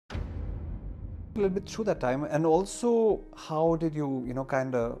A little bit through that time, and also how did you,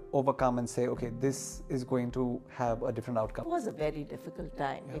 kind of overcome and say, okay, this is going to have a different outcome? It was a very difficult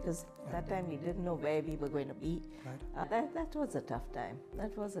time because that time we didn't know where we were going to be. Right. That was a tough time.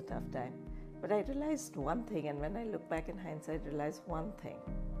 That was a tough time. But I realized one thing, and when I look back in hindsight, I realized one thing.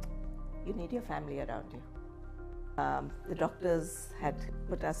 You need your family around you. The doctors had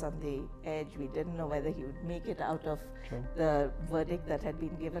put us on the edge. We didn't know whether he would make it out of the verdict that had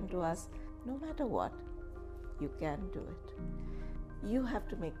been given to us. No matter what, you can do it. You have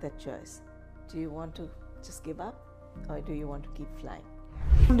to make that choice. Do you want to just give up, or do you want to keep flying?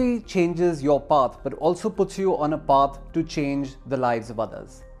 Not only changes your path, but also puts you on a path to change the lives of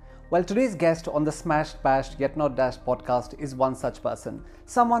others. Well, today's guest on the Smashed, Bashed, Yet Not Dashed podcast is one such person.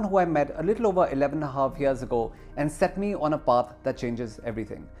 Someone who I met a little over 11 and a half years ago and set me on a path that changes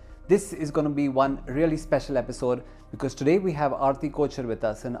everything. This is going to be one really special episode because today we have Arti Kochhar with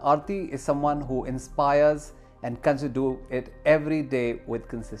us, and Arti is someone who inspires and continues to do it every day with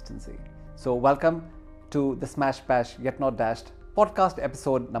consistency. So welcome to the Smashed, Bashed, Yet Not Dashed podcast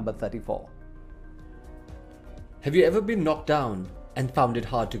episode number 34. Have you ever been knocked down and found it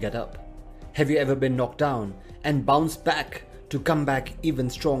hard to get up? Have you ever been knocked down and bounced back to come back even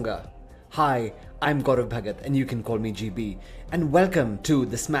stronger? Hi, I'm Gaurav Bhagat and you can call me GB, and welcome to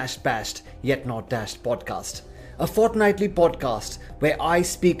the Smashed, Bashed, Yet Not Dashed podcast, a fortnightly podcast where I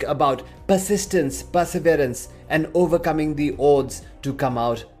speak about persistence, perseverance and overcoming the odds to come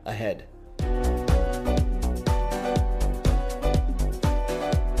out ahead.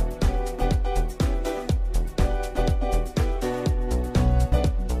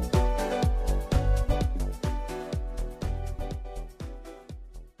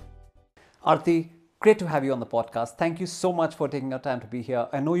 Arti, great to have you on the podcast. Thank you so much for taking your time to be here.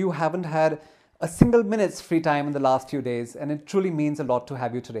 I know you haven't had a single minute's free time in the last few days, and it truly means a lot to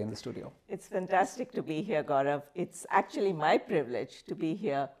have you today in the studio. It's fantastic to be here, Gaurav. It's actually my privilege to be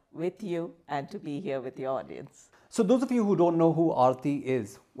here with you and to be here with your audience. So those of you who don't know who Arti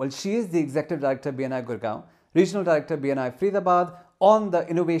is, well, she is the Executive Director, BNI Gurgaon, Regional Director, BNI Faridabad, on the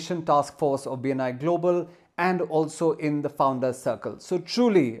Innovation Task Force of BNI Global, and also in the Founders Circle. So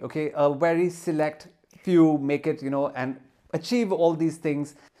truly, a very select few make it, and achieve all these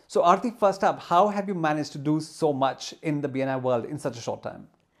things. So Arti, first up, how have you managed to do so much in the BNI world in such a short time?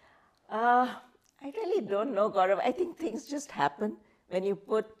 I really don't know, Gaurav. I think things just happen. When you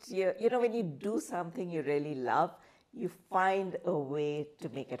when you do something you really love, you find a way to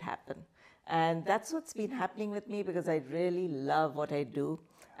make it happen. And that's what's been happening with me because I really love what I do.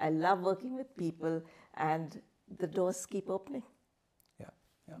 I love working with people, and the doors keep opening.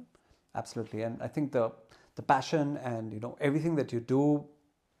 Yeah, absolutely. And I think the passion and everything that you do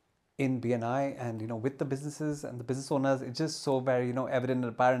in BNI and with the businesses and the business owners, it's just so very evident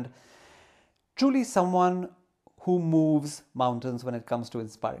and apparent. Truly someone who moves mountains when it comes to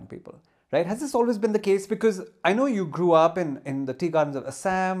inspiring people. Right? Has this always been the case? Because I know you grew up in the tea gardens of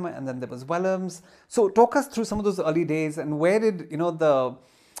Assam, and then there was Wellams. So talk us through some of those early days, and where did the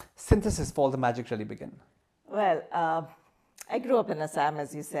synthesis for all the magic really begin? Well, I grew up in Assam,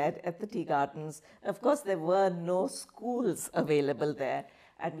 as you said, at the tea gardens. Of course, there were no schools available there,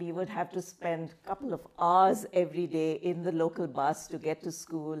 and we would have to spend a couple of hours every day in the local bus to get to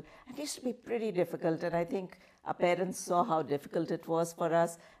school. It used to be pretty difficult, and I think our parents saw how difficult it was for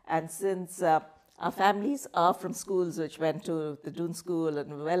us. And since our families are from schools which went to the Doon School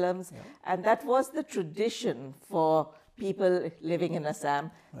and Wellams, and that was the tradition for people living in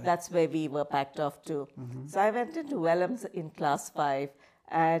Assam, that's where we were packed off to. Mm-hmm. So I went into Wellams in class 5,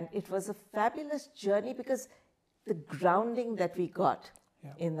 and it was a fabulous journey because the grounding that we got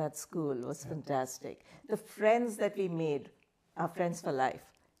in that school was fantastic. The friends that we made are friends for life.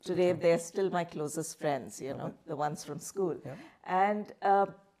 Today, they're still my closest friends, the ones from school. Yeah. And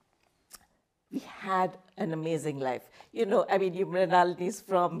we had an amazing life. Mrinalini's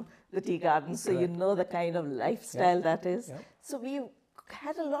from the tea garden, so you know the kind of lifestyle that is. Yeah. So we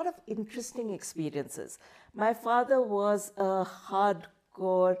had a lot of interesting experiences. My father was a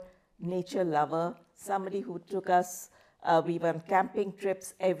hardcore nature lover, somebody who took us. We were on camping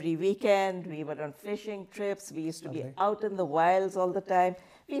trips every weekend. We were on fishing trips. We used to be out in the wilds all the time.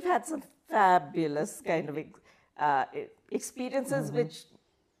 We've had some fabulous kind of experiences, which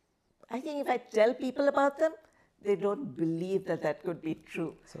I think if I tell people about them, they don't believe that could be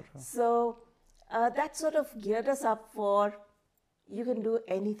true. So that sort of geared us up for you can do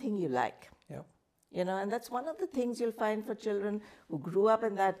anything you like. And that's one of the things you'll find for children who grew up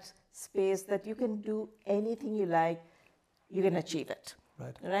in that space, that you can do anything you like, you can achieve it.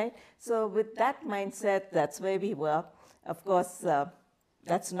 Right? So with that mindset, that's where we were. Of course,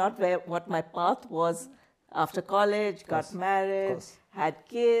 that's not what my path was after college, got married, course. had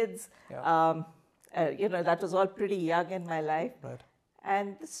kids. Yeah. That was all pretty young in my life. Right.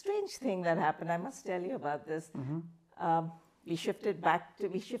 And the strange thing that happened, I must tell you about this. We shifted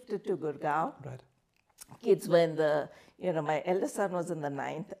to Gurgaon. Right. Kids were in the, my eldest son was in the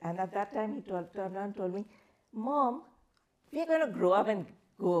 9th. And at that time, he turned around and told me, Mom, we're going to grow up and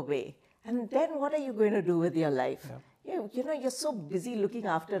go away. And then what are you going to do with your life? Yeah. You're so busy looking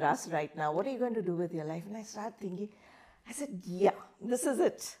after us right now. What are you going to do with your life? And I started thinking, I said, yeah, this is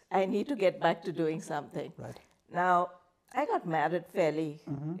it. I need to get back to doing something. Right. Now, I got married fairly,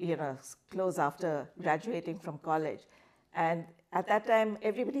 close after graduating from college. And at that time,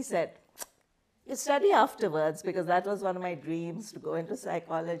 everybody said, you study afterwards, because that was one of my dreams, to go into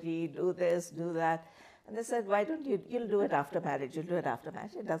psychology, do this, do that. And they said, why don't you'll do it after marriage, you'll do it after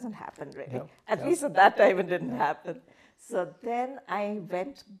marriage. It doesn't happen really. Yeah. At least at that time it didn't happen. So then I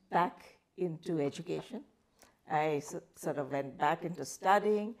went back into education. I sort of went back into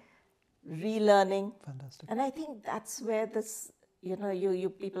studying, relearning. Fantastic. And I think that's where this, you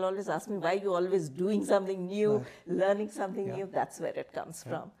people always ask me, why are you always doing something new, Right. learning something Yeah. new? That's where it comes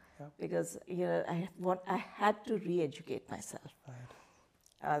from. Yeah. Because, I had to re-educate myself. Right.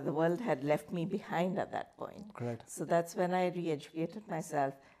 The world had left me behind at that point. Correct. So that's when I re-educated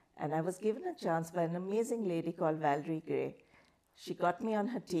myself. And I was given a chance by an amazing lady called Valerie Gray. She got me on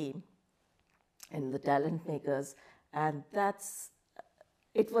her team in the Talent Makers. And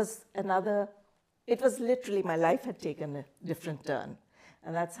it was literally, my life had taken a different turn.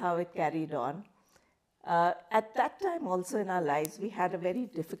 And that's how it carried on. At that time also in our lives, we had a very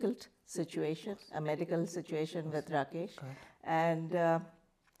difficult situation, a medical situation with Rakesh. Correct. And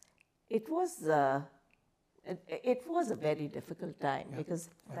it was a very difficult time, because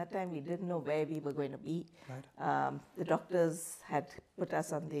at that time we didn't know where we were going to be. Right. The doctors had put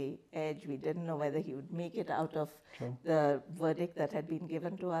us on the edge. We didn't know whether he would make it out of True. the verdict that had been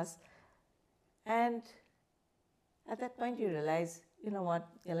given to us. And at that point you realize, you know what,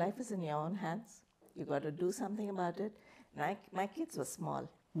 your life is in your own hands. You got to do something about it. My kids were small.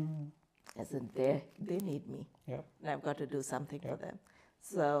 As in, they need me. Yeah. And I've got to do something for them.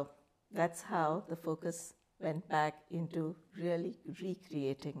 So that's how the focus went back into really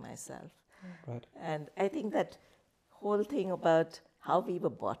recreating myself. Right. And I think that whole thing about how we were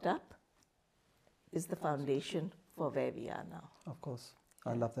brought up is the foundation for where we are now. Of course.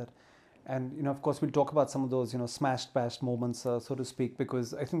 I love that. And, of course, we'll talk about some of those, smashed, bashed moments, so to speak,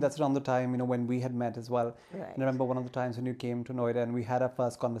 because I think that's around the time, when we had met as well. Right. And I remember one of the times when you came to Noida and we had our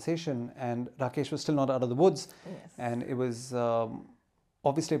first conversation, and Rakesh was still not out of the woods. Yes. And it was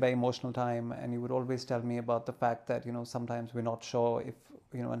obviously a very emotional time. And you would always tell me about the fact that, sometimes we're not sure if,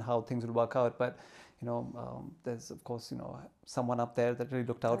 and how things will work out. But, there's, of course, someone up there that really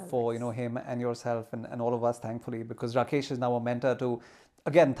looked out for, him and yourself and all of us, thankfully, because Rakesh is now a mentor to,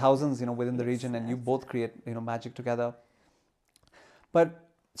 again, thousands, within the region, and you both create, magic together. But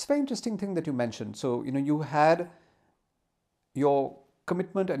it's a very interesting thing that you mentioned. So, you had your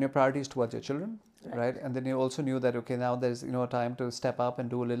commitment and your priorities towards your children, right? And then you also knew that, okay, now there's, a time to step up and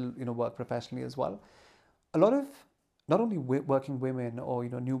do a little, work professionally as well. A lot of not only working women or,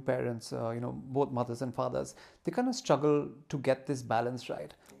 new parents, both mothers and fathers, they kind of struggle to get this balance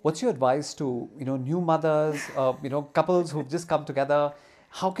right. What's your advice to, new mothers, couples who've just come together?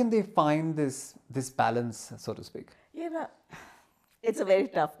 How can they find this balance, so to speak? It's a very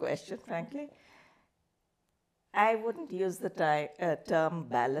tough question, frankly. I wouldn't use the term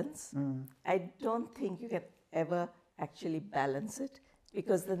balance. I don't think you can ever actually balance it,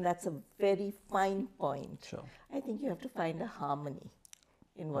 because then that's a very fine point. Sure. I think you have to find a harmony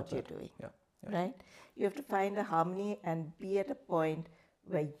in what you're doing, Yeah. right? You have to find a harmony and be at a point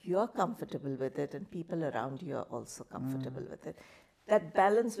where you're comfortable with it and people around you are also comfortable with it. That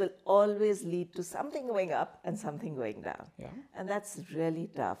balance will always lead to something going up and something going down. Yeah. And that's really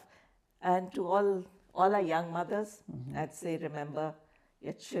tough. And to all our young mothers, I'd say, remember,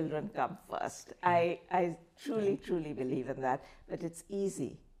 your children come first. I truly, truly believe in that. But it's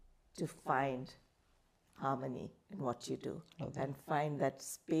easy to find harmony in what you do and find that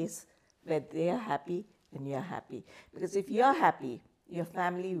space where they are happy and you're happy. Because if you're happy, your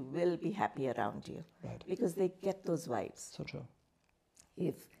family will be happy around you. Right. Because they get those vibes. So true.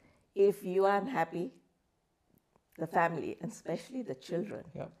 If you are unhappy, the family, and especially the children,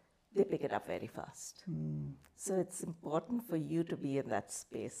 they pick it up very fast. So it's important for you to be in that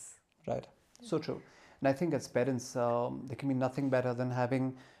space. Right. So true. And I think as parents, there can be nothing better than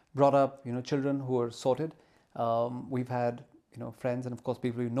having brought up, children who are sorted. We've had, friends and of course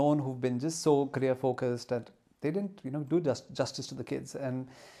people we've known who've been just so career focused that they didn't, do justice to the kids. And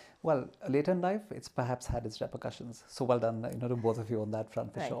well, later in life, it's perhaps had its repercussions. So well done, to both of you on that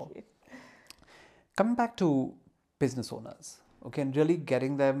front, for sure. Thank you. Coming back to business owners, okay, and really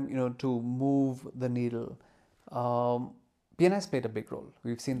getting them, to move the needle. BNI has played a big role.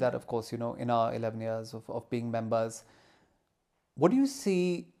 We've seen that, of course, in our 11 years of being members. What do you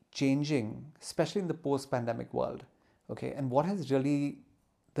see changing, especially in the post-pandemic world? Okay, and what has really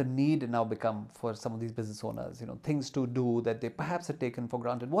the need now become for some of these business owners? Things to do that they perhaps had taken for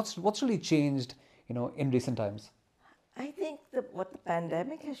granted. What's really changed, in recent times? I think that what the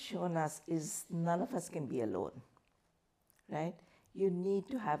pandemic has shown us is none of us can be alone, right? You need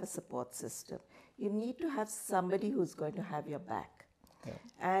to have a support system. You need to have somebody who's going to have your back. Yeah.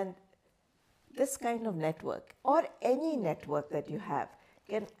 And this kind of network, or any network that you have,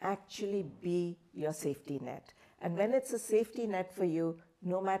 can actually be your safety net. And when it's a safety net for you,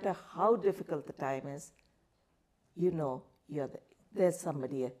 no matter how difficult the time is, there's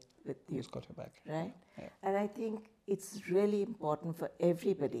somebody with you. Who's got your back. Right? Yeah. And I think it's really important for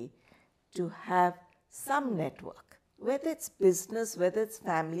everybody to have some network, whether it's business, whether it's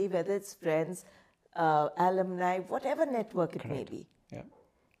family, whether it's friends, alumni, whatever network it may be. Yeah.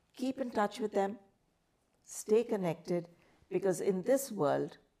 Keep in touch with them, stay connected, because in this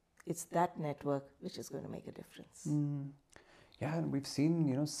world, it's that network which is going to make a difference. Yeah, and we've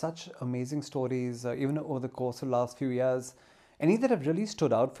seen, such amazing stories, even over the course of the last few years. Any that have really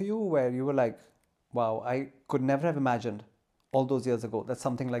stood out for you where you were like, wow, I could never have imagined all those years ago that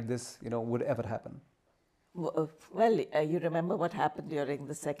something like this, would ever happen? Well, you remember what happened during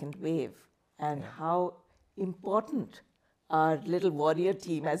the second wave and how important our little warrior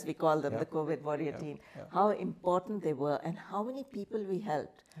team, as we call them, the COVID warrior team, how important they were and how many people we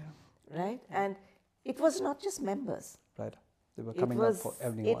helped, right? And it was not just members. Right. They were coming up for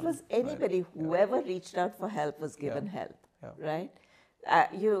everyone. It was anybody, whoever reached out for help was given help, right?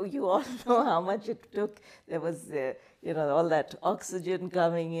 You all know how much it took. There was, all that oxygen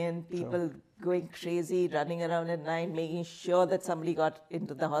coming in, people going crazy, running around at night, making sure that somebody got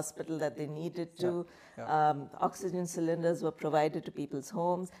into the hospital that they needed to. Oxygen cylinders were provided to people's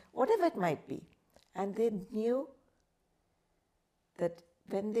homes, whatever it might be. And they knew that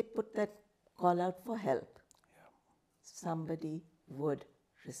when they put that call out for help, somebody would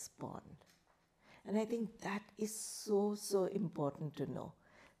respond. And I think that is so, so important to know,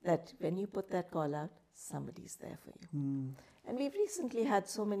 that when you put that call out, somebody's there for you. And we've recently had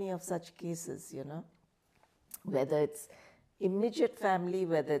so many of such cases, whether it's immediate family,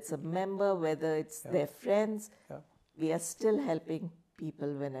 whether it's a member, whether it's their friends, we are still helping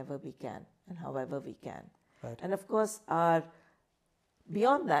people whenever we can and however we can. Right. And of course,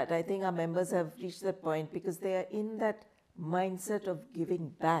 beyond that, I think our members have reached that point because they are in that mindset of giving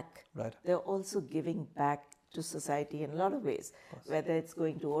back. Right. They're also giving back to society in a lot of ways, whether it's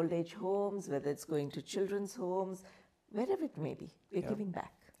going to old age homes, whether it's going to children's homes, wherever it may be, we're giving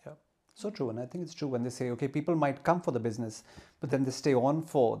back. Yeah, so true. And I think it's true when they say, okay, people might come for the business, but then they stay on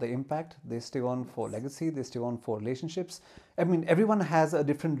for the impact, they stay on for legacy, they stay on for relationships. I mean, everyone has a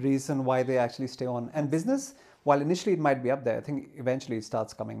different reason why they actually stay on. And business, while initially it might be up there, I think eventually it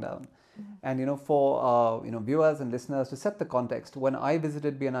starts coming down. And for viewers and listeners, to set the context, when I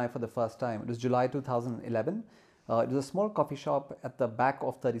visited BNI for the first time, it was July 2011. It was a small coffee shop at the back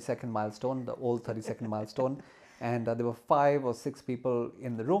of 32nd Milestone, the old 32nd Milestone, and there were 5 or 6 people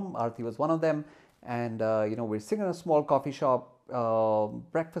in the room. Arti was one of them, and we're sitting in a small coffee shop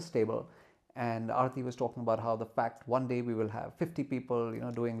breakfast table, and Arti was talking about how the fact one day we will have 50 people,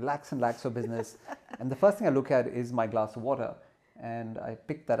 doing lakhs and lakhs of business, and the first thing I look at is my glass of water. And I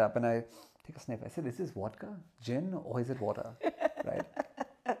picked that up and I take a sniff. I said, is this vodka, gin, or is it water? Right?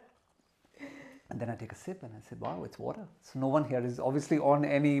 And then I take a sip and I said, wow, it's water. So no one here is obviously on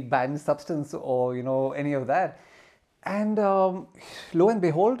any banned substance or, any of that. And lo and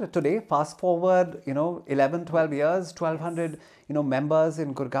behold, today, fast forward, 11, 12 years, 1,200, members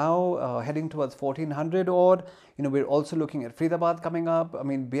in Gurgaon, heading towards 1,400 odd. We're also looking at Faridabad coming up. I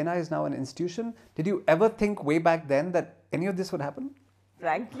mean, BNI is now an institution. Did you ever think way back then that any of this would happen?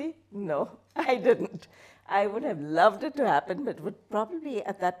 Frankly, no, I didn't. I would have loved it to happen, but would probably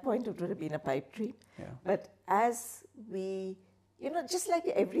at that point it would have been a pipe dream. Yeah. But as we, just like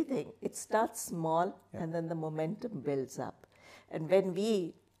everything, it starts small and then the momentum builds up. And when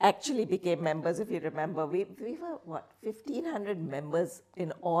we actually became members, if you remember, we were 1,500 members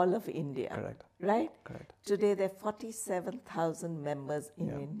in all of India. Correct. Right? Correct. Today there are 47,000 members in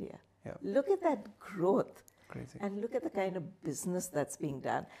India. Yeah. Look at that growth. Crazy. And look at the kind of business that's being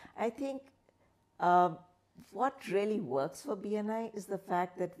done. I think what really works for BNI is the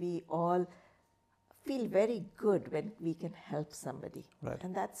fact that we all feel very good when we can help somebody. Right.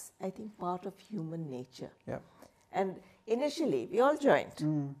 And that's, I think, part of human nature. Yeah. And initially, we all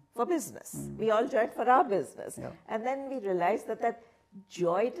joined for business. We all joined for our business. Yeah. And then we realized that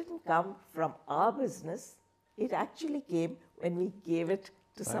joy didn't come from our business. It actually came when we gave it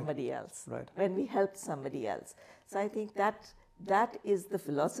to somebody else, Right. when we helped somebody else. So I think that is the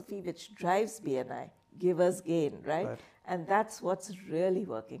philosophy which drives BNI, givers gain, right? And that's what's really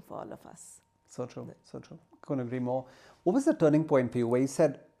working for all of us. So true, so true. Couldn't agree more. What was the turning point for you where you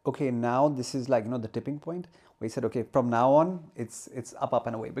said, okay, now this is like, the tipping point, where you said, okay, from now on, it's up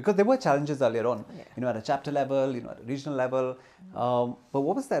and away? Because there were challenges earlier on, at a chapter level, at a regional level. But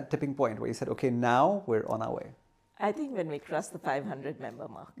what was that tipping point where you said, okay, now we're on our way? I think when we cross the 500 member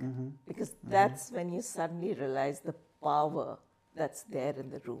mark, because that's when you suddenly realize the power that's there in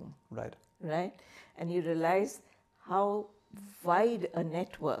the room. Right. Right? And you realize how wide a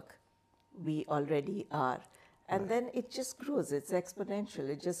network we already are. And then it just grows. It's exponential.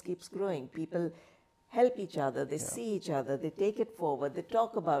 It just keeps growing. People help each other. They see each other. They take it forward. They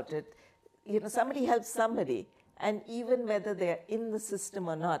talk about it. Somebody helps somebody. And even whether they're in the system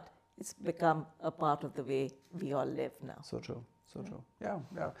or not, it's become a part of the way we all live now. So true. So true. Yeah.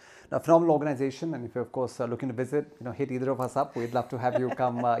 Now, phenomenal organization. And if you're, of course, looking to visit, hit either of us up. We'd love to have you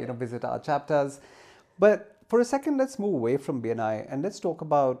come, visit our chapters. But for a second, let's move away from BNI and let's talk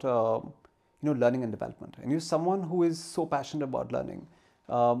about, learning and development. And you're someone who is so passionate about learning.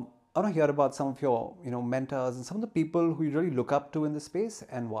 I want to hear about some of your, mentors and some of the people who you really look up to in the space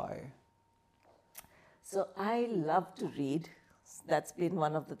and why. So I love to read. That's been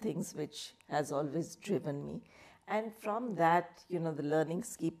one of the things which has always driven me. And from that, the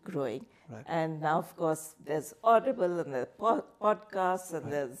learnings keep growing. Right. And now, of course, there's Audible and there's podcasts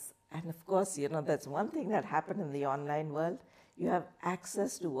and and of course, that's one thing that happened in the online world. You have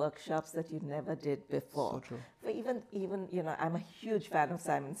access to workshops that you never did before. So true. But even I'm a huge fan of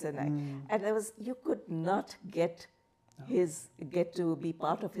Simon Sinek, and you could not get to be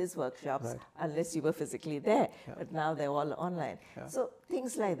part of his workshops unless you were physically there. But now they're all online. So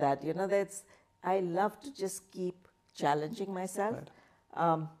things like that, I love to just keep challenging myself.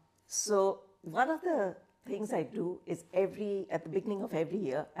 So one of the things I do is at the beginning of every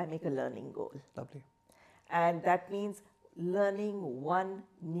year, I make a learning goal. Lovely. And that means learning one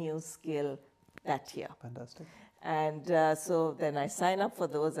new skill that year. Fantastic. And so then I sign up for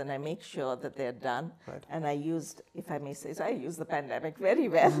those and I make sure that they're done. Right. And I used, if I may say so, I used the pandemic very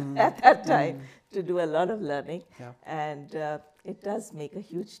well at that time to do a lot of learning. Yeah. And it does make a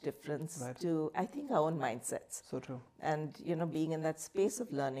huge difference to, I think, our own mindsets. So true. And, being in that space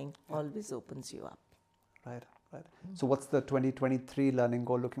of learning always opens you up. Right. So what's the 2023 learning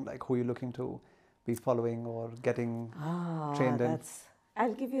goal looking like? Who are you looking to be following or getting trained in?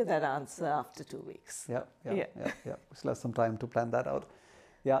 I'll give you that answer after 2 weeks. Yeah. We still have some time to plan that out.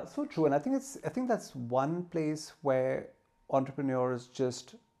 Yeah, so true. And I think that's one place where entrepreneurs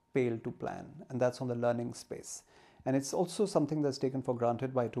just fail to plan, and that's on the learning space. And it's also something that's taken for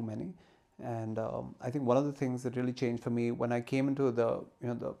granted by too many. And I think one of the things that really changed for me when I came into the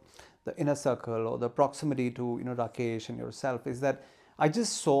inner circle or the proximity to Rakesh and yourself is that I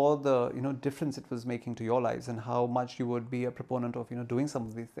just saw the difference it was making to your lives and how much you would be a proponent of doing some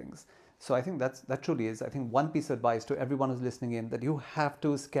of these things. So I think that truly is, I think, one piece of advice to everyone who's listening in, that you have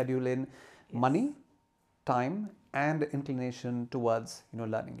to schedule in money, time, and inclination towards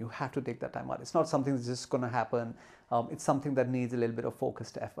learning. You have to take that time out. It's not something that's just going to happen. It's something that needs a little bit of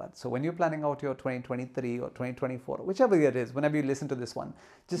focused effort. So when you're planning out your 2023 or 2024, or whichever year it is, whenever you listen to this one,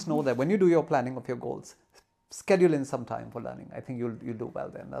 just know that when you do your planning of your goals, schedule in some time for learning. I think you'll do well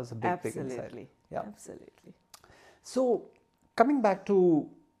then. That was a big insight. Yeah. Absolutely. So coming back to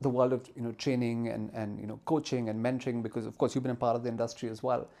the world of training and coaching and mentoring, because of course you've been a part of the industry as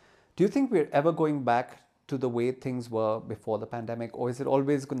well. Do you think we're ever going back to the way things were before the pandemic, or is it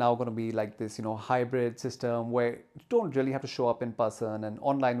always now going to be like this hybrid system where you don't really have to show up in person and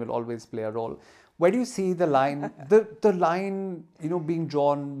online will always play a role? Where do you see the line the line being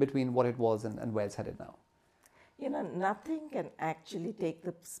drawn between what it was and where it's headed now? Nothing can actually take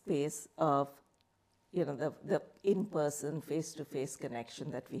the space of, the in-person, face-to-face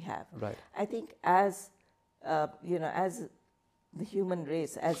connection that we have. Right. I think as the human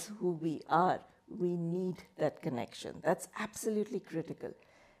race, as who we are, we need that connection. That's absolutely critical.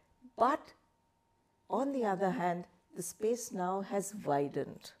 But on the other hand, the space now has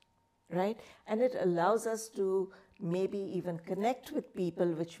widened, right? And it allows us to maybe even connect with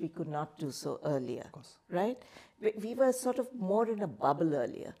people which we could not do so earlier, of course. Right? We were sort of more in a bubble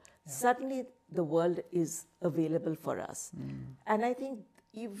earlier. Yeah. Suddenly, the world is available for us. And I think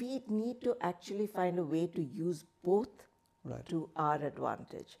we need to actually find a way to use both Right. to our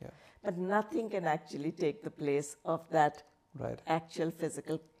advantage. Yeah. But nothing can actually take the place of that Right. actual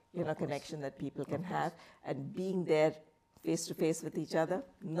physical, connection that people can have, and being there face to face with each other.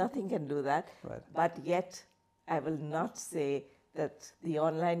 Nothing can do that. Right. But yet, I will not say that the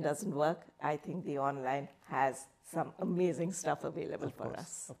online doesn't work. I think the online has some amazing stuff available for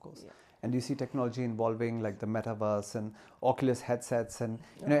us. Of course. Yeah. And you see technology involving like the metaverse and Oculus headsets, and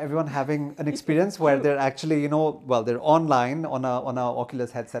everyone having an experience where they're actually they're online on a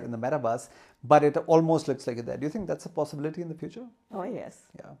Oculus headset in the metaverse, but it almost looks like it there. Do you think that's a possibility in the future? Oh yes,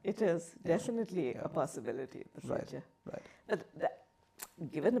 Yeah. it is definitely a possibility in the future. Right. But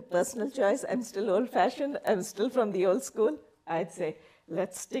given a personal choice, I'm still old-fashioned. I'm still from the old school. I'd say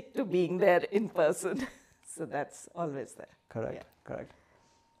let's stick to being there in person. So that's always there. Correct.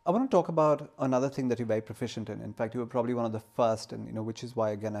 I want to talk about another thing that you're very proficient in. In fact, you were probably one of the first, and which is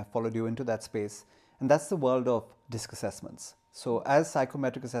why again I followed you into that space, and that's the world of DISC assessments. So as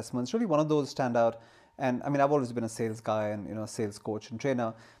psychometric assessments, really one of those stand out. And I mean, I've always been a sales guy and a sales coach and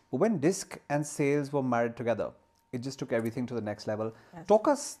trainer, but when DISC and sales were married together, it just took everything to the next level. Yes. Talk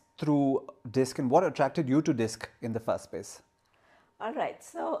us through DISC and what attracted you to DISC in the first place. All right.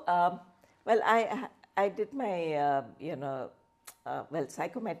 So, I did my,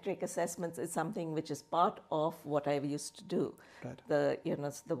 psychometric assessments is something which is part of what I used to do. Right.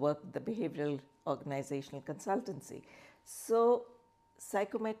 The work, the behavioral organizational consultancy. So,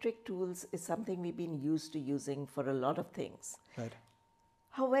 psychometric tools is something we've been used to using for a lot of things. Right.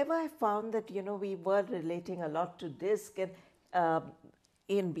 However, I found that, we were relating a lot to DISC, and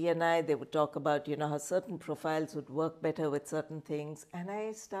in BNI, they would talk about, how certain profiles would work better with certain things. And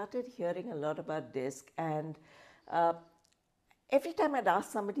I started hearing a lot about DISC, and every time I'd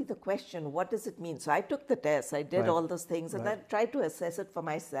ask somebody the question, what does it mean? So I took the test, I did all those things, and I tried to assess it for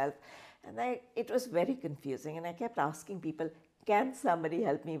myself. And it was very confusing, and I kept asking people, can somebody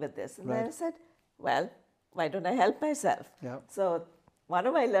help me with this? And then I said, well, why don't I help myself? Yeah. So one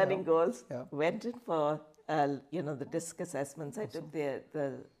of my learning goals Yeah. went in for, the DISC assessments. I took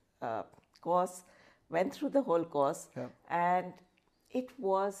the course, went through the whole course, and it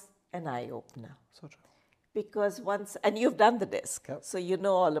was an eye-opener. So true. Because and you've done the DISC, Yep. so you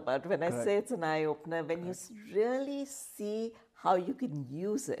know all about it. When Correct. I say it's an eye-opener, when you really see how you can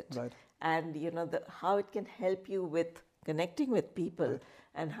use it, Right. and how it can help you with connecting with people,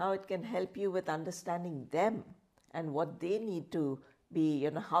 and how it can help you with understanding them and what they need to be,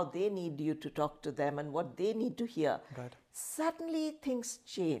 how they need you to talk to them and what they need to hear. Right. Suddenly things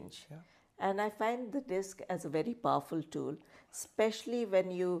change. Yeah. And I find the DISC as a very powerful tool, especially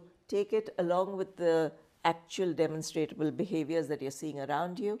when you take it along with the actual demonstrable behaviors that you're seeing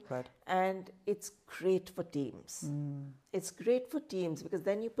around you. Right. And it's great for teams. It's great for teams because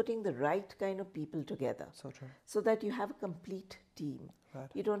then you're putting the right kind of people together. So true. So that you have a complete team. Right.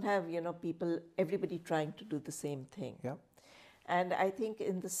 You don't have, everybody trying to do the same thing. Yeah. And I think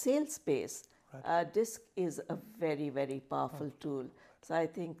in the sales space, DISC is a very, very powerful tool. So I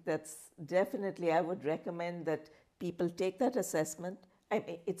think that's definitely, I would recommend that people take that assessment. I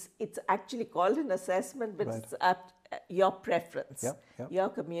mean, it's actually called an assessment, but it's at your preference, your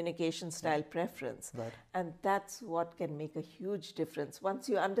communication style preference. Right. And that's what can make a huge difference. Once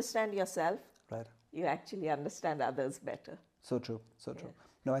you understand yourself, you actually understand others better. So true.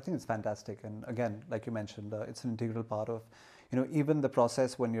 No, I think it's fantastic. And again, like you mentioned, it's an integral part of, even the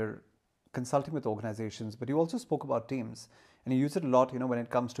process when you're consulting with organizations, but you also spoke about teams. And you use it a lot, when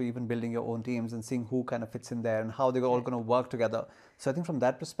it comes to even building your own teams and seeing who kind of fits in there and how they're all going to work together. So I think from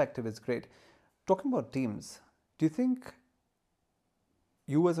that perspective, it's great. Talking about teams, do you think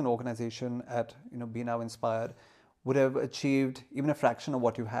you as an organization at, Be Now Inspired would have achieved even a fraction of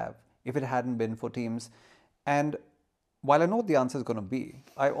what you have if it hadn't been for teams? And while I know what the answer is going to be,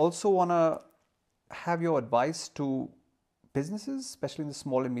 I also want to have your advice to businesses, especially in the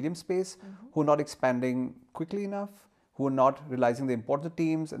small and medium space, who are not expanding quickly enough, who are not realizing the importance of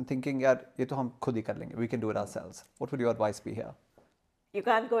teams and thinking, ye to hum khud hi kar lenge, we can do it ourselves. What would your advice be here? You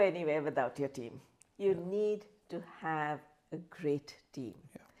can't go anywhere without your team. You need to have a great team.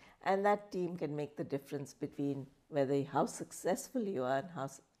 Yeah. And that team can make the difference between how successful you are and how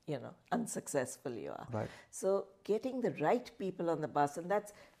unsuccessful you are. Right. So getting the right people on the bus, and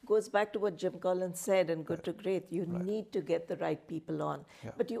that goes back to what Jim Collins said in Good to Great. You need to get the right people on.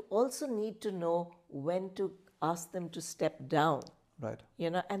 Yeah. But you also need to know when to ask them to step down. Right.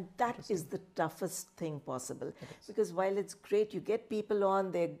 And that is the toughest thing possible. Because while it's great, you get people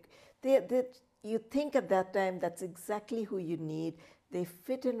on, you think at that time that's exactly who you need. They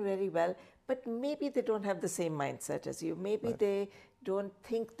fit in very well, but maybe they don't have the same mindset as you. Maybe they don't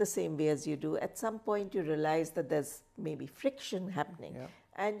think the same way as you do, at some point you realize that there's maybe friction happening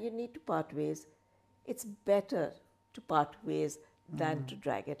and you need to part ways. It's better to part ways than to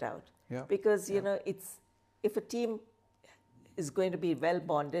drag it out. Because, you know, if a team is going to be well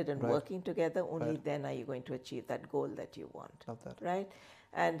bonded and working together, only then are you going to achieve that goal that you want. Love that. Right?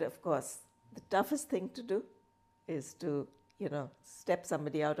 And of course, the toughest thing to do is to, you know, step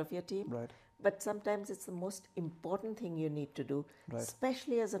somebody out of your team. Right. But sometimes it's the most important thing you need to do,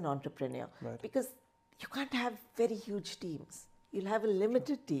 especially as an entrepreneur, because you can't have very huge teams. You'll have a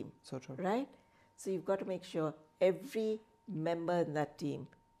limited team. So true. Right? So you've got to make sure every member in that team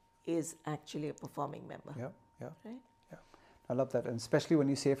is actually a performing member. Right? I love that. And especially when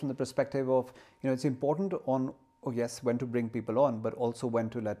you say from the perspective of, you know, it's important on, oh yes, when to bring people on, but also when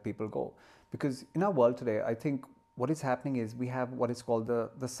to let people go. Because in our world today, I think what is happening is we have what is called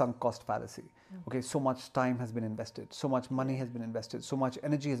the sunk cost fallacy. Okay, so much time has been invested, so much money has been invested, so much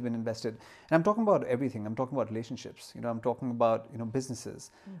energy has been invested. And I'm talking about everything. I'm talking about relationships, you know, I'm talking about, you know,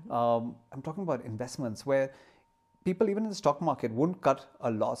 businesses. I'm talking about investments where people even in the stock market won't cut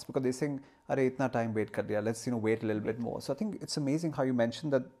a loss because they're saying, "Arey, itna time wait kar liya, let's, you know, wait a little bit more." So I think it's amazing how you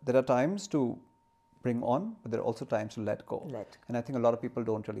mentioned that there are times to bring on, but there are also times to let go. And I think a lot of people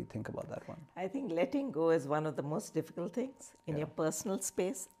don't really think about that one. I think letting go is one of the most difficult things in your personal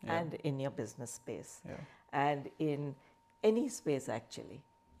space and in your business space. And in any space, actually.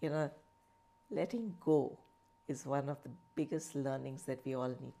 You know, letting go is one of the biggest learnings that we all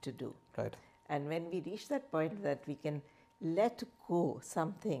need to do. Right. And when we reach that point that we can let go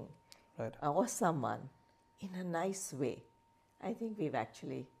something or someone in a nice way, I think we've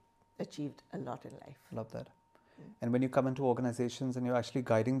actually achieved a lot in life. Love that. And when you come into organizations and you're actually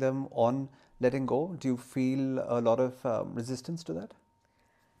guiding them on letting go, do you feel a lot of resistance to that?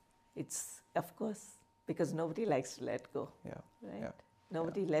 It's, of course, because nobody likes to let go. Right?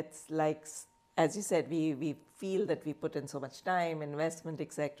 Nobody likes, as you said, we feel that we put in so much time, investment,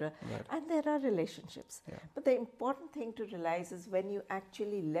 etc. And there are relationships. But the important thing to realize is when you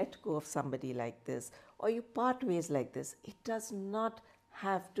actually let go of somebody like this, or you part ways like this, it does not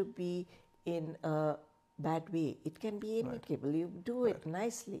have to be in a bad way. It can be amicable. You do it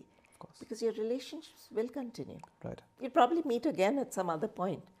nicely. Of course. Because your relationships will continue. Right. You'll probably meet again at some other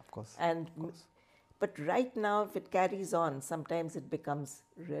point. Of course. And of course. But right now, if it carries on, sometimes it becomes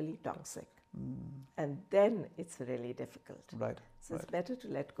really toxic. And then it's really difficult. Right. So it's better to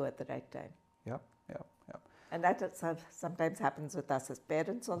let go at the right time. Yeah. And that sometimes happens with us as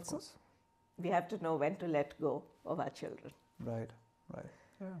parents also. We have to know when to let go of our children. Right.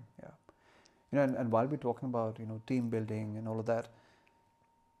 Yeah. You know, and while we're talking about, you know, team building and all of that,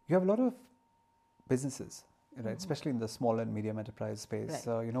 you have a lot of businesses, right? Especially in the small and medium enterprise space,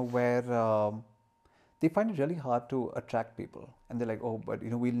 you know, where they find it really hard to attract people. And they're like, oh, but, you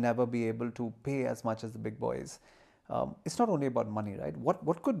know, we'll never be able to pay as much as the big boys. It's not only about money, right?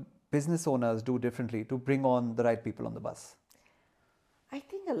 What could business owners do differently to bring on the right people on the bus? I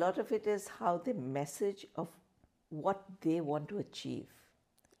think a lot of it is how the message of what they want to achieve,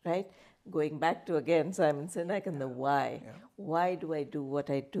 right? Going back to, again, Simon Sinek and the why. Why do I do what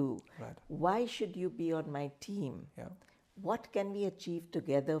I do? Why should you be on my team? What can we achieve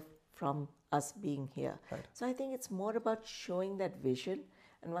together from us being here? So I think it's more about showing that vision.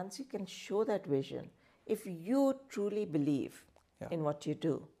 And once you can show that vision, if you truly believe in what you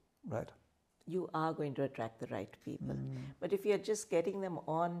do, you are going to attract the right people. But if you're just getting them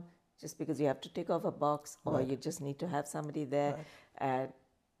on just because you have to tick off a box or you just need to have somebody there,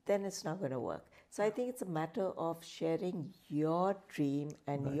 then it's not going to work. So I think it's a matter of sharing your dream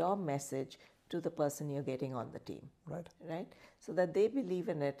and your message to the person you're getting on the team. Right? So that they believe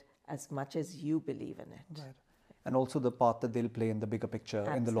in it as much as you believe in it. And also the part that they'll play in the bigger picture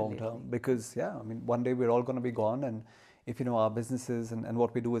in the long term. Because, I mean, one day we're all going to be gone, and if, you know, our businesses and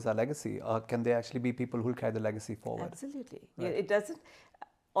what we do is our legacy, can they actually be people who'll carry the legacy forward? Absolutely. It doesn't,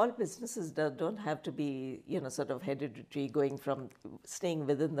 all businesses don't have to be, you know, sort of hereditary, going from staying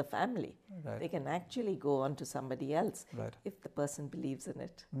within the family. They can actually go on to somebody else if the person believes in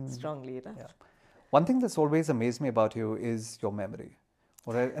it strongly enough. One thing that's always amazed me about you is your memory.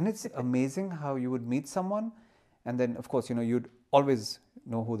 And it's amazing how you would meet someone, and then, of course, you know, you'd always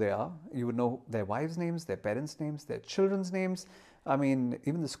know who they are. You would know their wives' names, their parents' names, their children's names. I mean,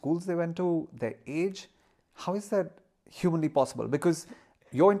 even the schools they went to, their age. How is that humanly possible? Because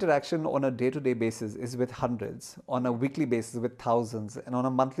your interaction on a day-to-day basis is with hundreds, on a weekly basis with thousands, and on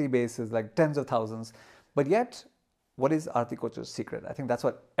a monthly basis like tens of thousands. But yet, what is Arti Kochhar's secret? I think that's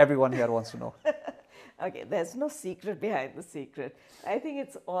what everyone here wants to know. Okay, there's no secret behind the secret. I think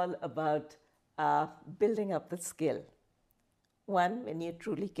it's all about building up the skill. one, when you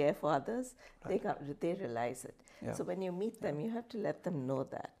truly care for others, they realize it. Yeah. So when you meet them, you have to let them know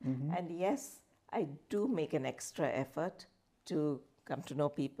that. And yes, I do make an extra effort to come to know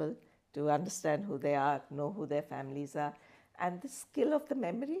people, to understand who they are, know who their families are. And the skill of the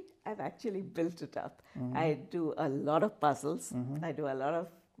memory, I've actually built it up. I do a lot of puzzles. I do a lot of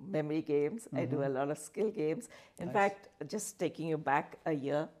memory games. I do a lot of skill games. In fact, just taking you back a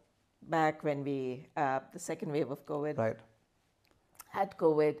year, back when we, the second wave of COVID,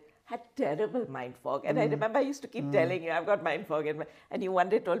 had terrible mind fog. And I remember I used to keep telling you, I've got mind fog. And you one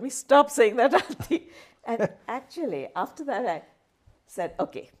day told me, stop saying that, Arti. And actually, after that, I said,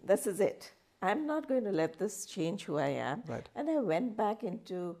 okay, this is it. I'm not going to let this change who I am. And I went back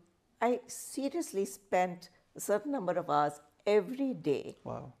into, I seriously spent a certain number of hours every day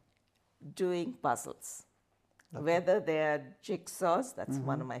doing puzzles. Whether they're jigsaws, that's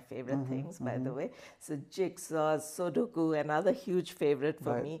one of my favorite things, by the way. So jigsaws, Sudoku, another huge favorite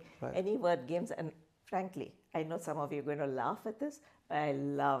for me. Any word games. And frankly, I know some of you are going to laugh at this, but I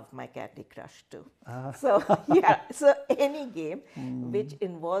love my Candy Crush too. So yeah, so any game which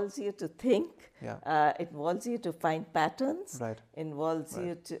involves you to think, involves you to find patterns, involves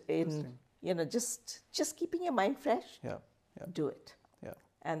you to, just keeping your mind fresh, do it.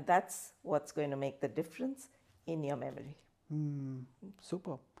 And that's what's going to make the difference in your memory.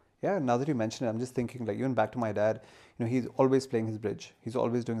 Super. Yeah, now that you mention it, I'm just thinking, like, even back to my dad, he's always playing his bridge. He's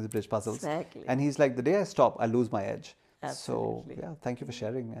always doing his bridge puzzles. Exactly. And he's like, the day I stop, I lose my edge. Absolutely. So, yeah, thank you for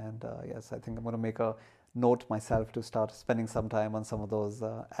sharing. And yes, I think I'm going to make a note myself to start spending some time on some of those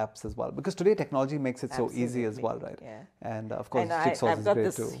apps as well. Because today technology makes it so easy as well, right? Yeah. And of course, I've got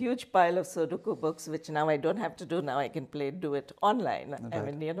this huge pile of Sudoku books, which now I don't have to do. Now I can do it online. I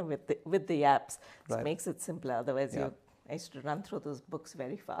mean, with the apps. It makes it simpler. Otherwise, I used to run through those books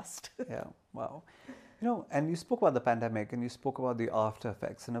very fast. Yeah, wow. And you spoke about the pandemic and you spoke about the after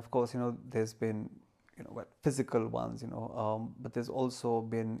effects. And of course, there's been, physical ones, but there's also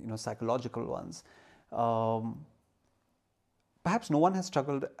been, psychological ones. Perhaps no one has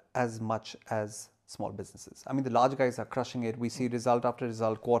struggled as much as small businesses. I mean, the large guys are crushing it. We see result after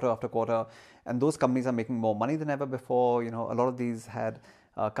result, quarter after quarter, and those companies are making more money than ever before. A lot of these had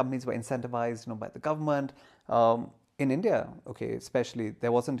companies were incentivized, by the government. In India, especially,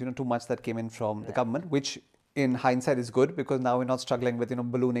 there wasn't, too much that came in from the government, which in hindsight is good because now we're not struggling with,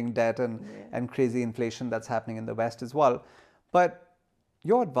 ballooning debt and crazy inflation that's happening in the West as well. But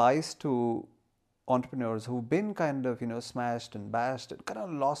your advice to entrepreneurs who've been kind of, smashed and bashed and kind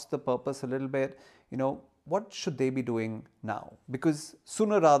of lost the purpose a little bit, what should they be doing now? Because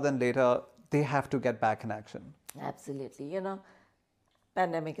sooner rather than later, they have to get back in action. Absolutely.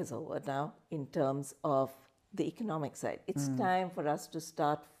 Pandemic is over now in terms of the economic side. It's time for us to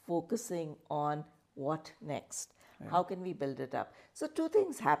start focusing on what next. How can we build it up? So two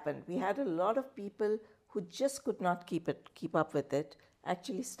things happened. We had a lot of people who just could not keep up with it,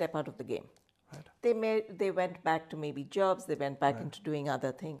 actually step out of the game. They went back to maybe jobs, they went back into doing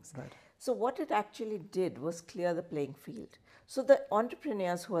other things. So what it actually did was clear the playing field. So the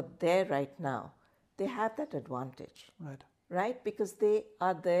entrepreneurs who are there right now, they have that advantage. Right? Because they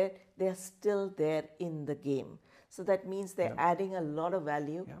are there, they are still there in the game. So that means they're adding a lot of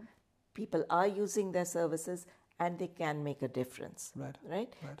value. People are using their services and they can make a difference.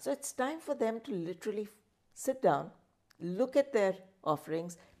 Right? So it's time for them to literally sit down, look at their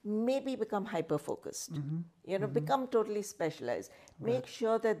offerings, maybe become hyper-focused, become totally specialized. Make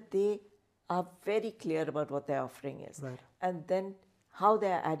sure that they are very clear about what their offering is. And then how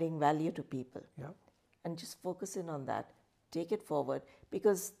they're adding value to people. And just focus in on that. Take it forward,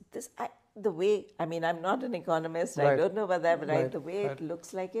 because I'm not an economist, I don't know about that, but the way it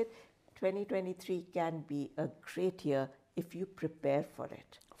looks like it, 2023 can be a great year if you prepare for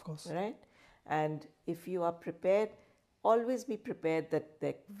it. Of course. Right? And if you are prepared, always be prepared that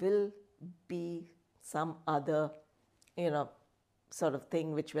there will be some other, sort of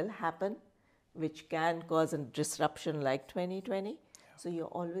thing which will happen, which can cause a disruption like 2020. So you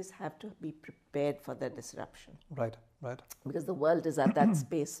always have to be prepared for the disruption. Right. Because the world is at that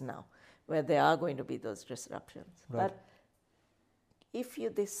space now where there are going to be those disruptions. But if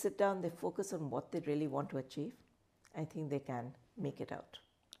they sit down, they focus on what they really want to achieve, I think they can make it out.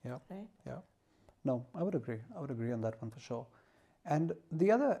 Right? No, I would agree. I would agree on that one for sure. And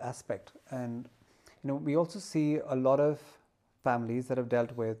the other aspect, and we also see a lot of families that have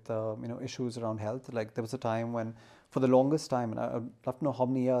dealt with issues around health. Like there was a time when, for the longest time, and I'd love to know how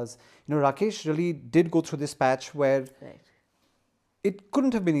many years, Rakesh really did go through this patch where it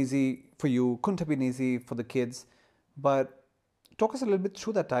couldn't have been easy for you, couldn't have been easy for the kids, but talk us a little bit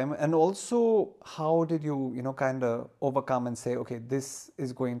through that time, and also how did you, kind of overcome and say, okay, this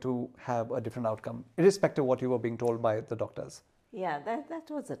is going to have a different outcome, irrespective of what you were being told by the doctors? Yeah, that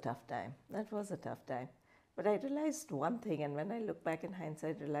was a tough time. That was a tough time. But I realized one thing, and when I look back in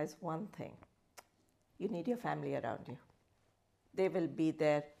hindsight, I realized one thing. You need your family around you. They will be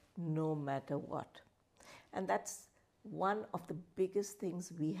there no matter what. And that's one of the biggest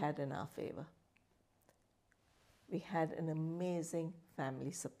things we had in our favor. We had an amazing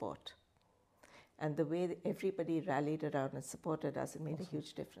family support. And the way everybody rallied around and supported us, it made a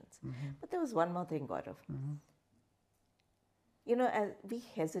huge difference. But there was one more thing, Gaurav. We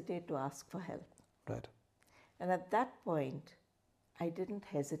hesitate to ask for help. Right. And at that point, I didn't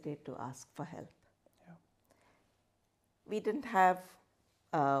hesitate to ask for help. Yeah. We didn't have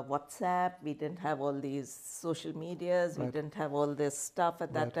WhatsApp, we didn't have all these social medias, we didn't have all this stuff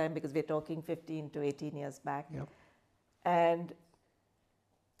at that time, because we're talking 15 to 18 years back. Yep. And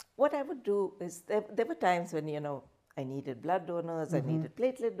what I would do is, there were times when, I needed blood donors, I needed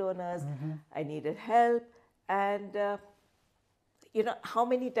platelet donors, I needed help. And, how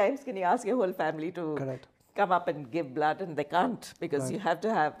many times can you ask your whole family to come up and give blood? And they can't, because you have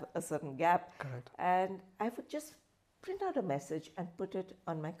to have a certain gap. Correct. And I would just print out a message and put it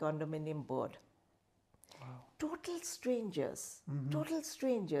on my condominium board. Wow. Total strangers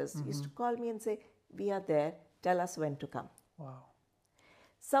used to call me and say, we are there, tell us when to come. Wow.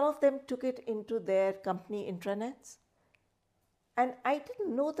 Some of them took it into their company intranets. And I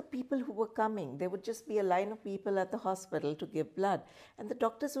didn't know the people who were coming. There would just be a line of people at the hospital to give blood. And the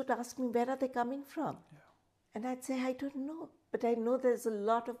doctors would ask me, where are they coming from? Yeah. And I'd say, I don't know. But I know there's a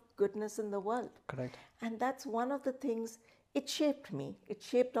lot of goodness in the world. Correct. And that's one of the things, it shaped me. It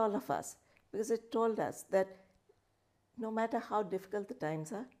shaped all of us. Because it told us that no matter how difficult the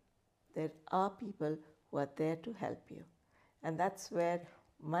times are, there are people who are there to help you. And that's where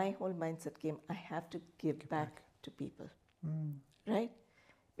my whole mindset came. I have to give back to people. Right?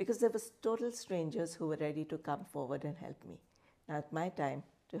 Because there was total strangers who were ready to come forward and help me. Now it's my time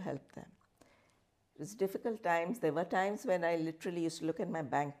to help them. It was difficult times. There were times when I literally used to look at my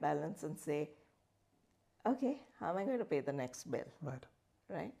bank balance and say, okay, how am I going to pay the next bill? Right.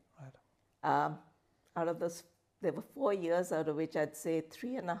 Right? Right. Out of those, there were 4 years out of which I'd say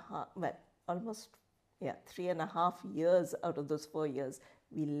 3.5 years out of those 4 years,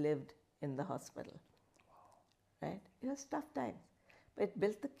 we lived in the hospital. Wow. Right? It was tough times. But it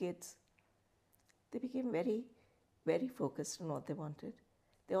built the kids. They became very, very focused on what they wanted.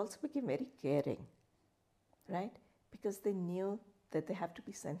 They also became very caring, right? Because they knew that they have to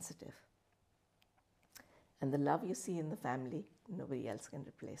be sensitive. And the love you see in the family, nobody else can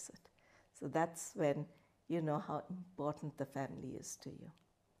replace it. So that's when you know how important the family is to you,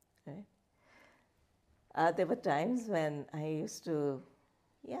 right? There were times when I used to,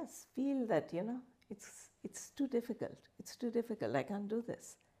 feel that, it's too difficult. It's too difficult. I can't do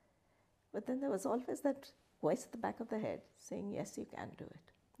this. But then there was always that voice at the back of the head saying, yes, you can do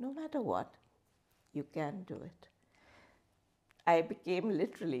it. No matter what, you can do it. I became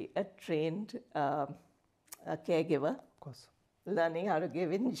literally a trained a caregiver. Of course. Learning how to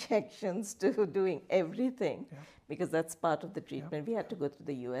give injections to doing everything, because that's part of the treatment. We had to go to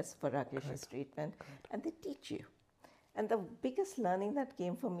the US for Rakesh's treatment, and they teach you. And the biggest learning that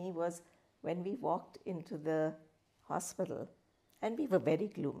came for me was when we walked into the hospital, and we were very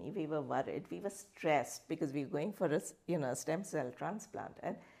gloomy, we were worried, we were stressed because we were going for a stem cell transplant.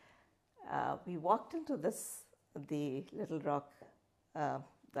 And we walked into the Little Rock,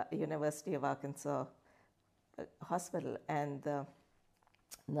 the University of Arkansas hospital, and the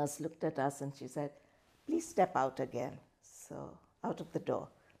nurse looked at us and she said, please step out again. So out of the door.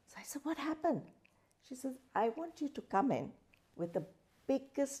 So I said, what happened? She says, I want you to come in with the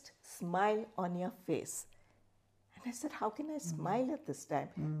biggest smile on your face. And I said, how can I smile at this time?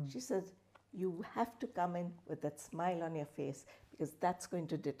 She said, you have to come in with that smile on your face, because that's going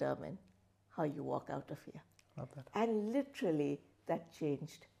to determine how you walk out of here. Love that. And literally that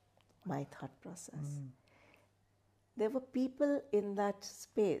changed my thought process. There were people in that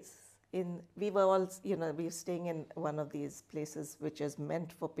space. We were all, we were staying in one of these places which is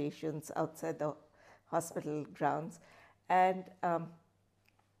meant for patients outside the hospital grounds. And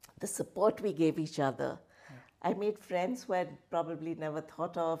the support we gave each other. I made friends who I'd probably never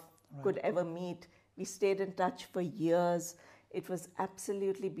thought of, could ever meet. We stayed in touch for years. It was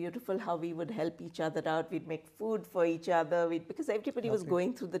absolutely beautiful how we would help each other out. We'd make food for each other, because everybody was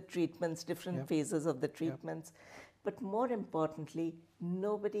going through the treatments, different phases of the treatments. But more importantly,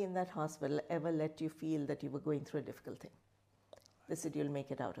 nobody in that hospital ever let you feel that you were going through a difficult thing. They said, you'll make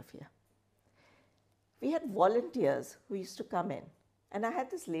it out of here. we had volunteers who used to come in. And I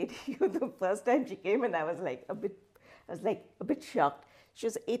had this lady who the first time she came in, I was like a bit shocked. She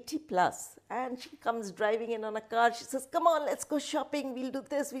was 80 plus, and she comes driving in on a car. She says, "Come on, let's go shopping. We'll do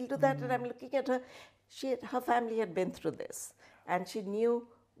this, we'll do that." And I'm looking at her. Her family had been through this, and she knew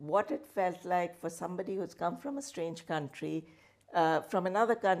what it felt like for somebody who's come from a strange country, from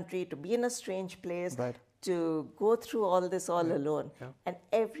another country, to be in a strange place, Right. to go through all this all alone. Yeah. And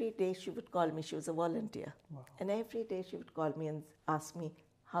every day she would call me. She was a volunteer. Wow. And every day she would call me and ask me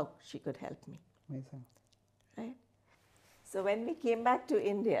how she could help me. Amazing. Right? So when we came back to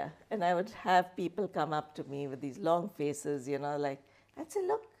India, and I would have people come up to me with these long faces, like, I'd say,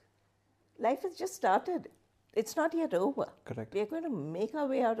 look, life has just started. It's not yet over. Correct. We are going to make our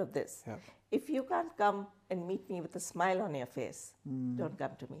way out of this. Yeah. If you can't come and meet me with a smile on your face, don't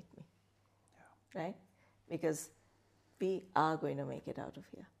come to meet me. Yeah. Right? Because we are going to make it out of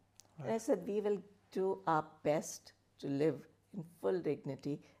here. Right. And I said, we will do our best to live in full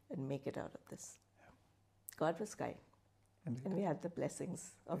dignity and make it out of this. Yeah. God was kind. Indeed. And we had the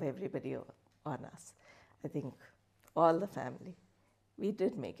blessings of everybody on us. I think all the family, we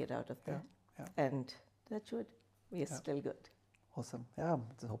did make it out of there. Yeah. And that's what we are still good. Awesome. Yeah, I'm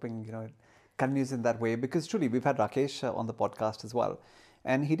just hoping, it continues in that way, because truly we've had Rakesh on the podcast as well.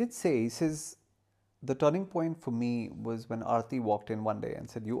 And he did say, he says, the turning point for me was when Arti walked in one day and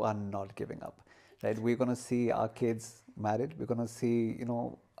said, "You are not giving up." Right? We're going to see our kids married. We're going to see,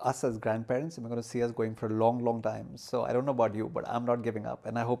 us as grandparents, and we're going to see us going for a long, long time. So I don't know about you, but I'm not giving up,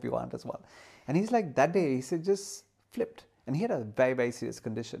 and I hope you aren't as well. And he's like, that day, he said, just flipped. And he had a very, very serious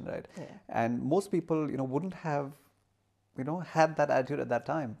condition, right? Yeah. And most people, wouldn't have, had that attitude at that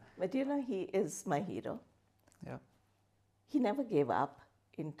time. But he is my hero. Yeah. He never gave up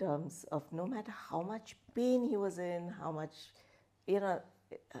in terms of no matter how much pain he was in, how much, it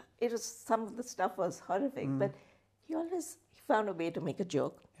was, some of the stuff was horrific, but he found a way to make a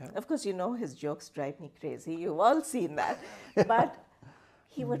joke. Yeah. Of course, his jokes drive me crazy. You've all seen that. But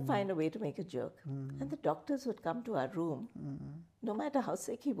he would find a way to make a joke. And the doctors would come to our room. No matter how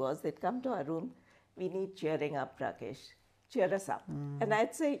sick he was, they'd come to our room. "We need cheering up, Rakesh. Cheer us up." And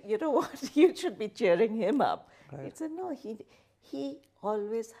I'd say, "You know what? You should be cheering him up." Right. He'd say, "No, he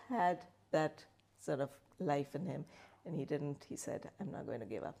always had that sort of life in him." And he said, "I'm not going to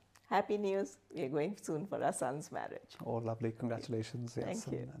give up." Happy news, we are going soon for our son's marriage. Oh, lovely. Congratulations. Yes. Thank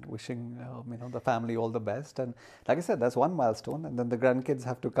you. And wishing, the family all the best. And like I said, that's one milestone. And then the grandkids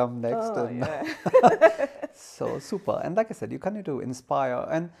have to come next. Oh, and yeah. So super. And like I said, you continue to inspire.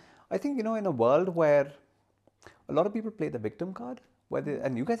 And I think, in a world where a lot of people play the victim card,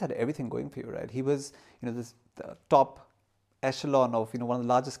 and you guys had everything going for you, right? He was, the top echelon of, one of the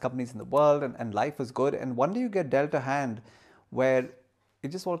largest companies in the world, and life was good. And one day you get dealt a hand where it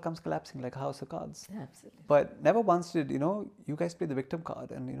just all comes collapsing like a house of cards. Absolutely. But never once did, you guys play the victim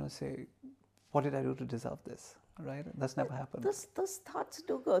card and, say, what did I do to deserve this? Right? That's never happened. Those thoughts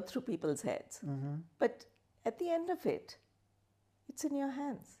do go through people's heads. But at the end of it, it's in your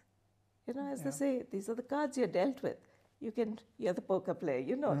hands. As they say, these are the cards you're dealt with. You're the poker player,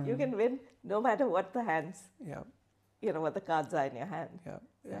 you can win no matter what the hands, what the cards are in your hand. Yeah.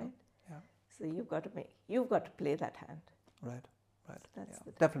 Right? Yeah. So you've got to play that hand. Right. That's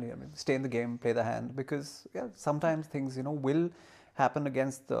the definitely. Stay in the game, play the hand, because sometimes things will happen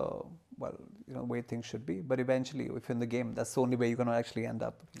against the way things should be. But eventually, if you're in the game, that's the only way you're going to actually end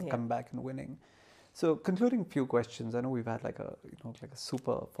up coming back and winning. So concluding few questions. I know we've had like a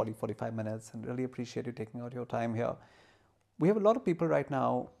super 40-45 minutes, and really appreciate you taking out your time here. We have a lot of people right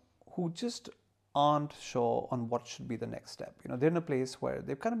now who just aren't sure on what should be the next step. They're in a place where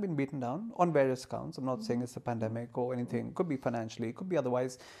they've kind of been beaten down on various counts. I'm not saying it's a pandemic or anything. Could be financially, could be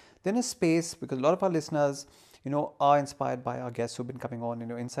otherwise. They're in a space, because a lot of our listeners, are inspired by our guests who've been coming on.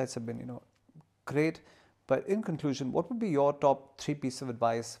 Insights have been, great. But in conclusion, what would be your top 3 pieces of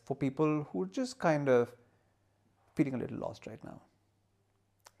advice for people who are just kind of feeling a little lost right now?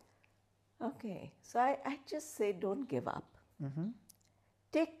 Okay. So I just say don't give up.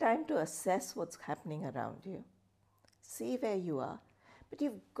 Take time to assess what's happening around you. See where you are. But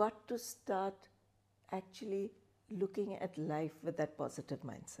you've got to start actually looking at life with that positive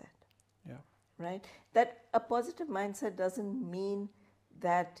mindset. Yeah. Right? That a positive mindset doesn't mean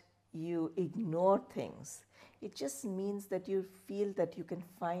that you ignore things. It just means that you feel that you can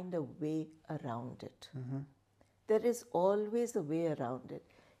find a way around it. There is always a way around it.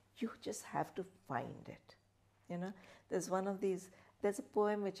 You just have to find it. There's a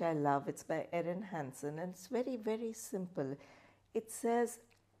poem which I love. It's by Erin Hansen, and it's very, very simple. It says,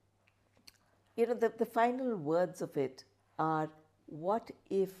 the final words of it are, "What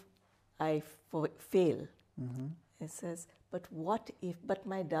if I fail. It says, but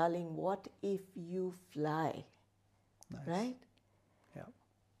my darling, what if you fly? Nice. Right? Yeah.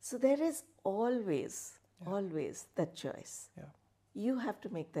 So there is always that choice. Yeah. You have to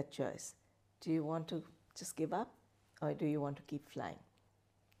make that choice. Do you want to just give up, or do you want to keep flying?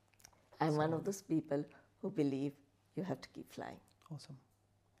 I'm one of those people who believe you have to keep flying. Awesome.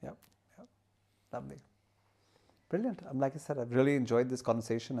 Yep. Yep. Lovely. Brilliant. Like I said, I've really enjoyed this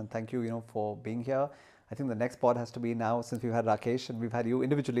conversation, and thank you, for being here. I think the next pod has to be now, since we've had Rakesh and we've had you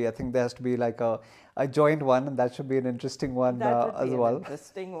individually. I think there has to be like a joint one, and that should be an interesting one That would as be well. an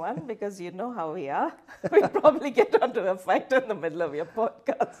interesting one, because you know how we are. We'll probably get onto a fight in the middle of your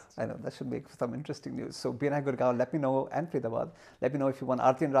podcast. I know, that should make some interesting news. So, Binay Gurgaon, let me know, and Faridabad, let me know if you want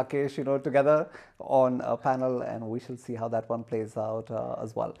Arti and Rakesh, together on a panel, and we shall see how that one plays out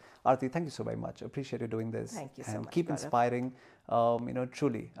as well. Arti, thank you so very much. Appreciate you doing this. Thank you so and much, keep Gaurav. inspiring.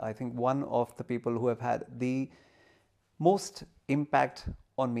 Truly, I think one of the people who have had the most impact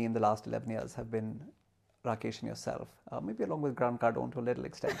on me in the last 11 years have been Rakesh and yourself, maybe along with Grant Cardone to a little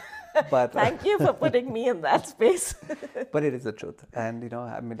extent. But Thank you for putting me in that space. but it is the truth. And,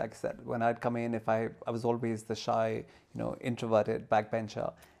 like I said, when I'd come in, I was always the shy, introverted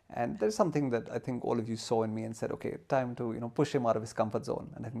backbencher. And there's something that I think all of you saw in me and said, okay, time to, push him out of his comfort zone.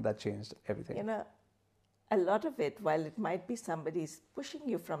 And I think that changed everything. A lot of it, while it might be somebody's pushing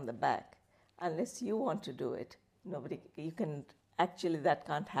you from the back, unless you want to do it, that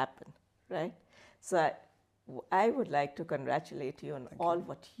can't happen, right? So I would like to congratulate you on all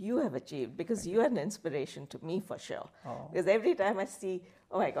what you have achieved, because you are an inspiration to me for sure. Oh. Because every time I see,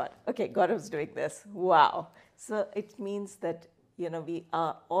 oh my God, okay, Gaurav's doing this, wow. So it means that, we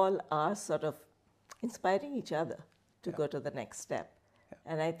are sort of inspiring each other to go to the next step.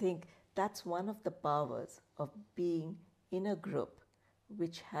 Yeah. And I think that's one of the powers of being in a group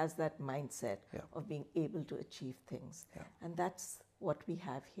which has that mindset of being able to achieve things. Yeah. And that's what we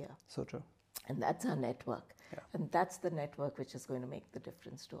have here. So true. And that's our network. Yeah. And that's the network which is going to make the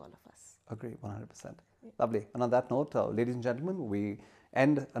difference to all of us. Agree, 100%. Lovely. And on that note, ladies and gentlemen, we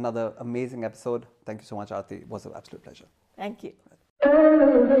end another amazing episode. Thank you so much, Arti. It was an absolute pleasure. Thank you.